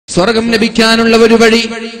സ്വർഗം ലഭിക്കാനുള്ള ഒരു വഴി,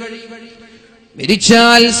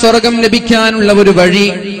 മരിച്ചാൽ സ്വർഗം ലഭിക്കാനുള്ള ഒരു വഴി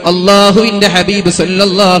അല്ലാഹുവിന്റെ ഹബീബ്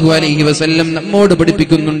സല്ലല്ലാഹു അലൈഹി വസല്ലം നമ്മോട്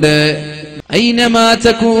പഠിപ്പിക്കുന്നുണ്ട്. ഐനമാ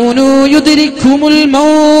തകൂനൂ യുദ്രിക്കുമുൽ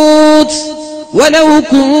മൗത്ത് വലൗ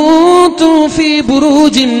കുൻതും ഫീ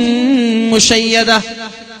ബുറൂജിൻ മുശയ്യദ.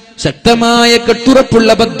 ശക്തമായ കെട്ടുറപ്പുള്ള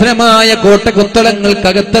ഭദ്രമായ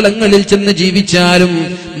കോട്ടകൊത്തളങ്ങൾക്കകത്തളങ്ങളിൽ ചെന്ന് ജീവിച്ചാലും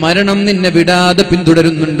മരണം നിന്നെ വിടാതെ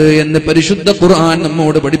പിന്തുടരുന്നുണ്ട് എന്ന് പരിശുദ്ധ ഖുർആൻ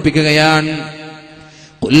നമ്മോട് പഠിപ്പിക്കുകയാണ്.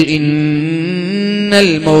 ഖുൽ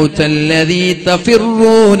ഇന്നൽ മൗതല്ലദീ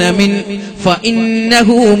തഫിറൂന മിൻ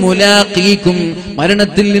ഫഇന്നഹു മുലാഖീകും.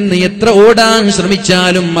 മരണത്തിൽ നിന്ന് എത്ര ഓടാൻ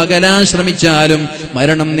ശ്രമിച്ചാലും അകലാൻ ശ്രമിച്ചാലും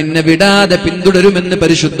മരണം നിന്നെ വിടാതെ പിന്തുടരുമെന്ന്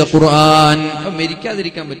പരിശുദ്ധ ഖുർആൻ.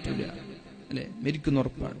 മരിക്കാതിരിക്കാൻ പറ്റില്ല അല്ലേ? മരിക്കുന്ന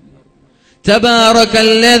ഉറപ്പാണ്.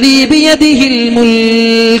 തബാറകല്ലദീ ബിയദിഹിൽ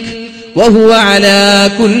മുൽക് വഹുവ അലാ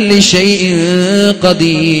കുല്ലി ശൈഇൻ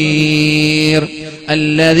ഖദീർ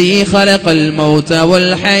الذي خلق الموت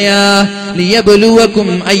والحياة ليبلوكم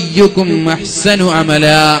أيكم أحسن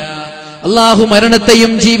عملا. അല്ലാഹു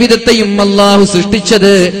മരണത്തെയും ജീവിതത്തെയും അല്ലാഹു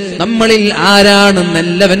സൃഷ്ടിച്ചത് നമ്മളിൽ ആരാണ്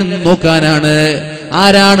നല്ലവനും നോക്കാനാണ്.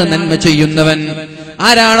 ആരാണ് നന്മ ചെയ്യുന്നവൻ,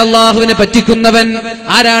 ആരാണ് അല്ലാഹുവിനെ പറ്റിക്കുന്നവൻ,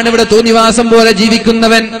 ആരാണ് ഇവിടെ തോന്നിവാസം പോലെ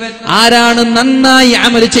ജീവിക്കുന്നവൻ, ആരാണ് നന്നായി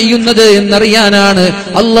അമൽ ചെയ്യുന്നത് എന്നറിയാനാണ്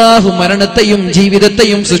അല്ലാഹു മരണത്തെയും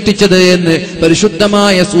ജീവിതത്തെയും സൃഷ്ടിച്ചത് എന്ന്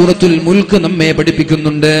പരിശുദ്ധമായ സൂറത്തുൽ മുൽക്ക് നമ്മെ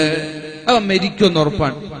പഠിപ്പിക്കുന്നുണ്ട്. അവൻ മരിക്കുമെന്ന്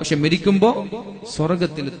ഉറപ്പാണ്. പക്ഷെ മരിക്കുമ്പോ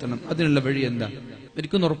സ്വർഗത്തിലെത്തണം. അതിനുള്ള വഴി എന്താ?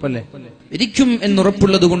 മരിക്കുന്ന ഉറപ്പല്ലേ? മരിക്കും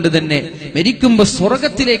എന്നുറപ്പുള്ളത് കൊണ്ട് തന്നെ മരിക്കുമ്പോ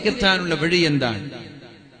സ്വർഗത്തിലേക്ക് എത്താനുള്ള വഴി എന്താണ്?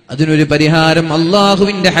 അതിനൊരു പരിഹാരം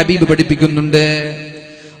അല്ലാഹുവിന്റെ ഹബീബ് പഠിപ്പിക്കുന്നുണ്ട്.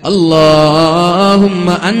 اللهم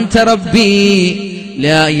أنت ربي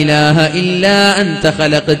لا إله إلا أنت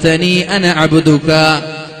خلقتني أنا عبدك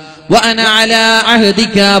وأنا على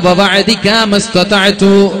عهدك ووعدك ما استطعت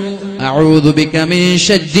أعوذ بك من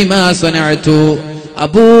شر ما صنعت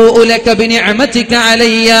أبوء لك بنعمتك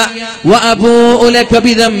علي وأبوء لك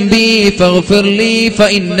بذنبي فاغفر لي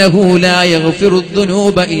فإنه لا يغفر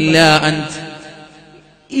الذنوب إلا أنت.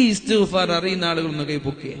 ഈ ഇസ്തിഗ്ഫാർ അറിയുന്ന ആളുകളൊന്ന്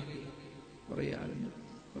കൈപൊക്കിയേ.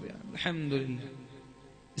 അൽഹംദുലില്ലാഹ്.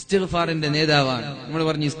 ഇസ്തിഗ്ഫാറിന്റെ നേതാവാണ്. നമ്മൾ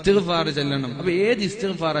പറഞ്ഞു ഇസ്തിഗ്ഫാർ ചൊല്ലണം. അപ്പൊ ഏത്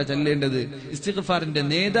ഇസ്തിഗ്ഫാറാ ചൊല്ലേണ്ടത്? ഇസ്തിഗ്ഫാറിന്റെ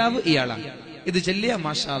നേതാവ് ഇയാളാണ്. ഇത് ചൊല്ലിയ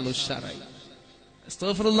മാഷാ അല്ലാഹ് ഉഷാറായി.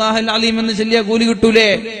 അസ്തഗ്ഫിറുല്ലാഹൽ അലീം എന്ന് ചൊല്ലിയ കൂലി കിട്ടൂലേ?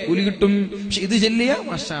 കൂലി കിട്ടും. പക്ഷെ ഇത് ചൊല്ലിയ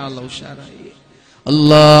മാഷാ അല്ലാഹ് ഉഷാറായി.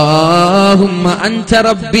 അല്ലാഹുമ്മ അൻത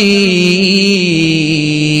റബ്ബി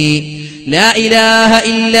لا إله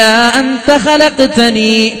إلا أنت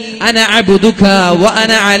خلقتني أنا عبدك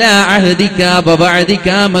وأنا على عهدك ووعدك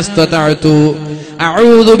ما استطعت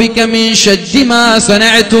أعوذ بك من شر ما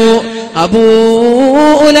صنعت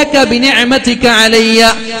أبوء لك بنعمتك علي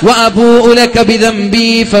وأبوء لك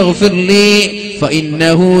بذنبي فاغفر لي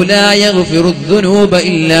فإنه لا يغفر الذنوب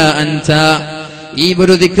إلا أنت. ഈ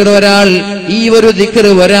ഒരു ദിക്ർ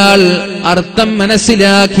ഒരാൾ അർത്ഥം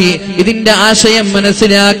മനസ്സിലാക്കി ഇതിന്റെ ആശയം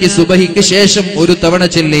മനസ്സിലാക്കി സുബഹിക്ക് ശേഷം ഒരു തവണ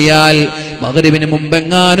ചൊല്ലിയാൽ മഗ്രിബിന്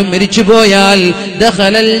മുമ്പെങ്ങാനും മരിച്ചുപോയാൽ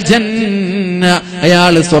ദഖലൽ ജന്ന,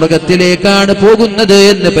 അയാൾ സ്വർഗത്തിലേക്കാണ് പോകുന്നത്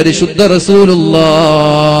എന്ന് പരിശുദ്ധ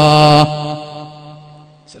റസൂലുള്ളാഹ്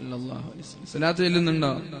സല്ലല്ലാഹു അലൈഹി വസല്ലം. സ്വലാത്ത്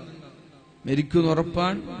ചൊല്ലുന്നുണ്ടോ? മരിക്കുന്ന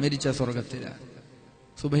ഉറപ്പാൻ, മരിച്ച സ്വർഗത്തിലാണ്.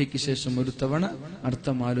 സുബഹിക്ക് ശേഷം ഒരു തവണ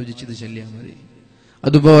അർത്ഥം ആലോചിച്ചത് ചൊല്ലിയാൽ മതി.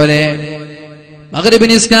 അതുപോലെ മഗ്രിബ്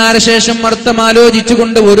നിസ്കാര ശേഷം അർത്ഥം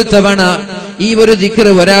ആലോചിച്ചുകൊണ്ട് ഒരു തവണ ഈ ഒരു ദിക്ർ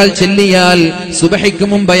ഒരാൾ ചൊല്ലിയാൽ സുബഹിക്ക്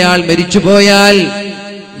മുമ്പ് അയാൾ മരിച്ചുപോയാൽ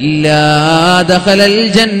ഇല്ലാ ദഖലൽ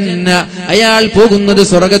ജന്ന, അയാൾ പോകുന്നത്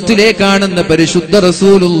സ്വർഗത്തിലേക്കാണെന്ന് പരിശുദ്ധ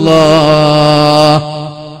റസൂലുള്ളാഹ്.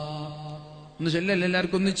 ഒന്ന് ചൊല്ലല്ലേ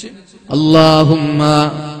എല്ലാവർക്കും ഒന്നിച്ച്. അല്ലാഹുമ്മ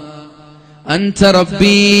അൻത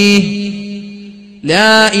റബ്ബി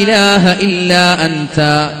لا إله إلا أنت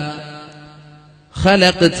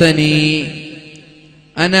خلقتني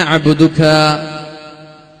أنا عبدك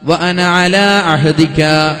وأنا على عهدك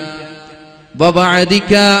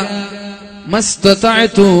ووعدك ما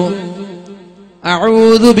استطعت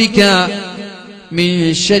أعوذ بك من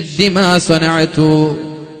شر ما صنعت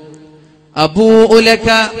أبوء لك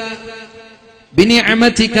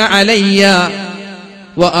بنعمتك علي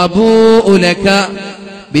وأبوء لك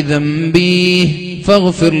بذنبي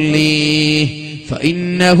فاغفر لي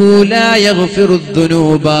فإنه لا يغفر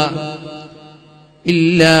الذنوب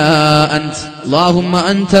إلا أنت. اللهم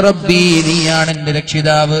أنت ربي, നീയാണ് എൻ്റെ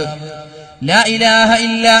രക്ഷിതാവ്. لا إله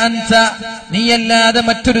إلا أنت, നീയല്ലാതെ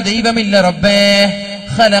മറ്റൊരു ദൈവമില്ല റബ്ബേ.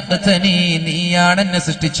 ഖലഖ്തനി, നീയാണ് എന്നെ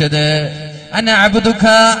സൃഷ്ടിച്ചത്. അന അബ്ദുക,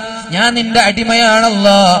 ഞാൻ നിന്റെ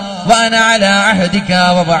അടിമയാണല്ലോ. വഅന അലാ അഹദിക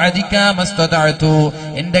വവഅദിക മസ്തതഅതു,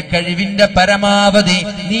 എന്റെ കഴിവിന്റെ പരമാവധി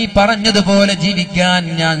നീ പറഞ്ഞതുപോലെ ജീവിക്കാൻ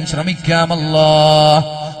ഞാൻ ശ്രമിക്കാമല്ലോ.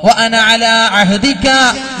 വഅന അലാ അഹ്ദിക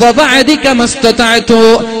വവഅദിക മസ്തതഅതു.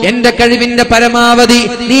 എന്റെ കഴിവിന്റെ പരമാവധി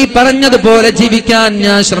നീ പറഞ്ഞതുപോലെ ജീവിക്കാൻ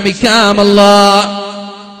ഞാൻ ശ്രമിക്കാം അല്ലാഹ്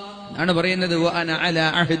ആണ് പറയുന്നത്. വഅന അലാ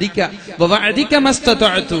അഹ്ദിക വവഅദിക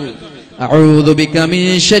മസ്തതഅതു അഊദു ബിക മിൻ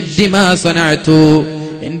ശദ്ദി മാ സനഅതു.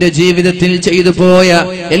 എന്റെ ജീവിതത്തിൽ ചെയ്തു പോയ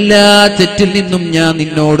എല്ലാ തെറ്റിൽ നിന്നും ഞാൻ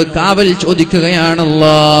നിന്നോട് കാവൽ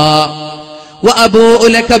ചോദിക്കുകയാണല്ലാഹ്. വഅബൂഉ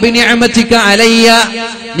ലക ബിനിഅമതിക അലയ്യ.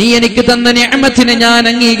 നീ എനിക്ക് തന്ന നിഅമത്തിനെ ഞാൻ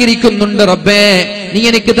അംഗീകരിക്കുന്നുണ്ട് റബ്ബേ. നീ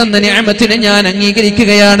എനിക്ക് തന്ന നിഅമത്തിനെ ഞാൻ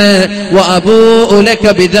അംഗീകരിക്കുകയാണ്. വഅബൂഉ ലക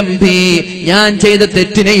ബിദംബി. ഞാൻ ചെയ്ത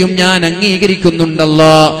തെറ്റിനെയും ഞാൻ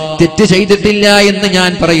അംഗീകരിക്കുന്നുണ്ടല്ലോ. തെറ്റ് ചെയ്തിട്ടില്ല എന്ന്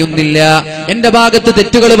ഞാൻ പറയുന്നില്ല, എന്റെ ഭാഗത്ത്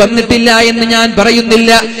തെറ്റുകൾ വന്നിട്ടില്ല എന്ന് ഞാൻ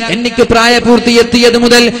പറയുന്നില്ല. എനിക്ക് പ്രായപൂർത്തിയെത്തിയത്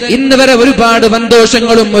മുതൽ ഇന്ന് വരെ ഒരുപാട്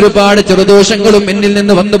വൻദോഷങ്ങളും ഒരുപാട് ചെറുദോഷങ്ങളും എന്നിൽ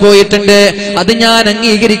നിന്ന് വന്നു പോയിട്ടുണ്ട്. അത് ഞാൻ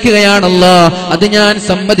അംഗീകരിക്കുകയാണല്ലോ, അത് ഞാൻ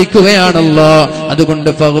സമ്മതിക്കുകയാണല്ലോ. അതുകൊണ്ട്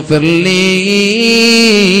ഫഗ്ഫിർലീ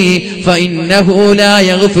ഫഇന്നഹു ലാ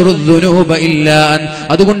യഗ്ഫിറു ദുനൂബ ഇല്ലാ അൻ.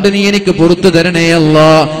 അതുകൊണ്ട് നീ എനിക്ക് പുറത്തു തരണേ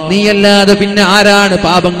അല്ലാഹ്. നീയല്ലാതെ പിന്നെ ആരാണ്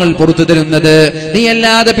പാപങ്ങൾ പുറത്തു തരുന്നത്?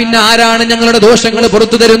 നീയല്ലാതെ പിന്നെ ആരാണ് ഞങ്ങളുടെ ദോഷങ്ങൾ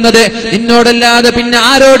പുറത്തു തരുന്നത്? നിന്നോടല്ലാതെ പിന്നെ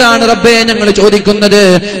ആരോടാണ് റബ്ബേ ഞങ്ങൾ ചോദിക്കുന്നത്?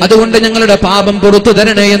 അതുകൊണ്ട് ഞങ്ങളുടെ പാപം പുറത്തു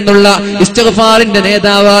തരണേ എന്നുള്ള ഇസ്തിഗ്ഫാറിന്റെ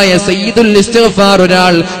നേതാവായ സയ്യിദുൽ ഇസ്തിഗ്ഫാർ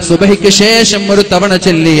ഒരാൾ സുബഹിക്ക് ശേഷം ഒരു തവണ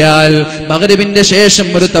ചൊല്ലിയാൽ, മഗ്രിബിന്റെ ശേഷം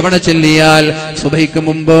ഒരു തവണ ചൊല്ലിയാൽ, സുബഹിക്ക്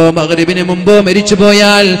മുമ്പോ മഗ്രിബിന് മുമ്പോ മരിച്ചു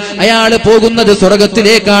പോയാൽ അയാൾ പോകുന്നത്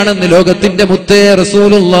സ്വർഗത്തിലേക്കാണെന്ന് ലോകത്തിന്റെ മുത്തേ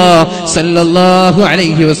റസൂലുള്ളാഹി സല്ലല്ലാഹു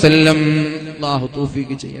അലൈഹി വസല്ലം. അല്ലാഹു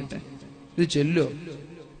തൗഫീഖ് ചെയ്യട്ടെ. ഇത് ചൊല്ലോ.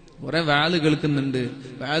 കുറെ വാല് കേൾക്കുന്നുണ്ട്,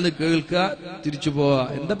 വാല് കേൾക്കുക തിരിച്ചു പോവാ.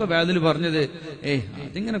 എന്താ വാലിൽ പറഞ്ഞത്?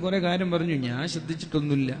 അതിങ്ങനെ കുറെ കാര്യം പറഞ്ഞു, ഞാൻ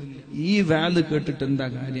ശ്രദ്ധിച്ചിട്ടൊന്നുമില്ല. ഈ വാല് കേട്ടിട്ട് എന്താ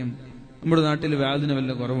കാര്യം? നമ്മുടെ നാട്ടിൽ വാലിന്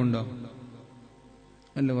വല്ല കുറവുണ്ടോ?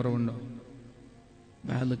 വല്ല കുറവുണ്ടോ?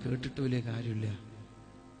 വാല് കേട്ടിട്ട് വലിയ കാര്യമില്ല.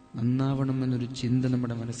 നന്നാവണം എന്നൊരു ചിന്ത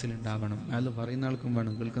നമ്മുടെ മനസ്സിലുണ്ടാവണം. വാല് പറയുന്ന ആൾക്കും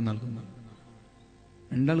വേണം, കേൾക്കുന്ന ആൾക്കും വേണം,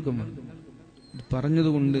 രണ്ടാൾക്കും വേണം. ഇത്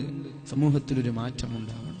പറഞ്ഞതുകൊണ്ട് സമൂഹത്തിലൊരു മാറ്റം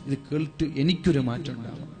ഉണ്ടാവണം. ഇത് കേട്ട് എനിക്കൊരു മാറ്റം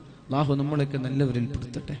ഉണ്ടാവണം. അല്ലാഹു നമ്മളെയൊക്കെ നല്ലവരിൽ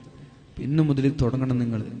പെടുത്തട്ടെ. ഇന്നു മുതൽ തുടങ്ങണം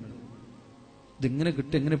നിങ്ങൾ. ഇതെങ്ങനെ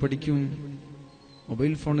കിട്ടും, എങ്ങനെ പഠിക്കും?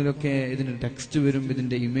 മൊബൈൽ ഫോണിലൊക്കെ ഇതിന്റെ ടെക്സ്റ്റ് വരും,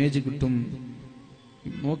 ഇതിന്റെ ഇമേജ് കിട്ടും.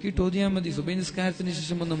 നോക്കിയിട്ട് ഓതിയാൽ മതി. സുബഹി നിസ്കാരത്തിന്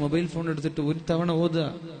ശേഷം ഒന്ന് മൊബൈൽ ഫോൺ എടുത്തിട്ട് ഒരു തവണ ഓതുക.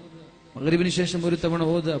 മഗ്രിബിന് ശേഷം ഒരു തവണ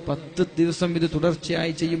ഓതുക. 10 ദിവസം ഇത്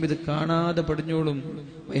തുടർച്ചയായി ചെയ്യും. ഇത് കാണാതെ പഠിഞ്ഞോളും.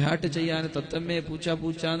 വൈഹാട്ട് ചെയ്യാൻ തത്തമ്മേ പൂച്ച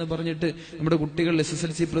പൂച്ച എന്ന് പറഞ്ഞിട്ട് നമ്മുടെ കുട്ടികൾ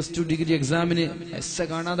SSLC +2 ഡിഗ്രി എക്സാമിന്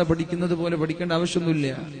കാണാതെ പഠിക്കുന്നത് പോലെ പഠിക്കേണ്ട ആവശ്യമൊന്നുമില്ല.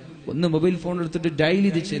 ഒന്ന് മൊബൈൽ ഫോൺ എടുത്തിട്ട് ഡെയിലി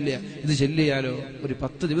ഇത് ചെല്ലുക. ഇത് ചെല്ലിയാലോ ഒരു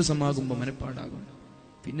 10 ദിവസമാകുമ്പോൾ മനപ്പാടാകും.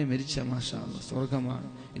 പിന്നെ മരിച്ച മാഷാ അല്ലാഹ് സ്വർഗമാണ്.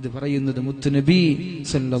 ഇത് പറയുന്നത് മുത്തുനബി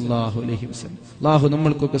സല്ലല്ലാഹു അലൈഹി വസല്ലം. അല്ലാഹു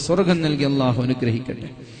നമ്മൾക്കൊക്കെ സ്വർഗം നൽകി അല്ലാഹു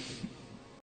അനുഗ്രഹിക്കട്ടെ.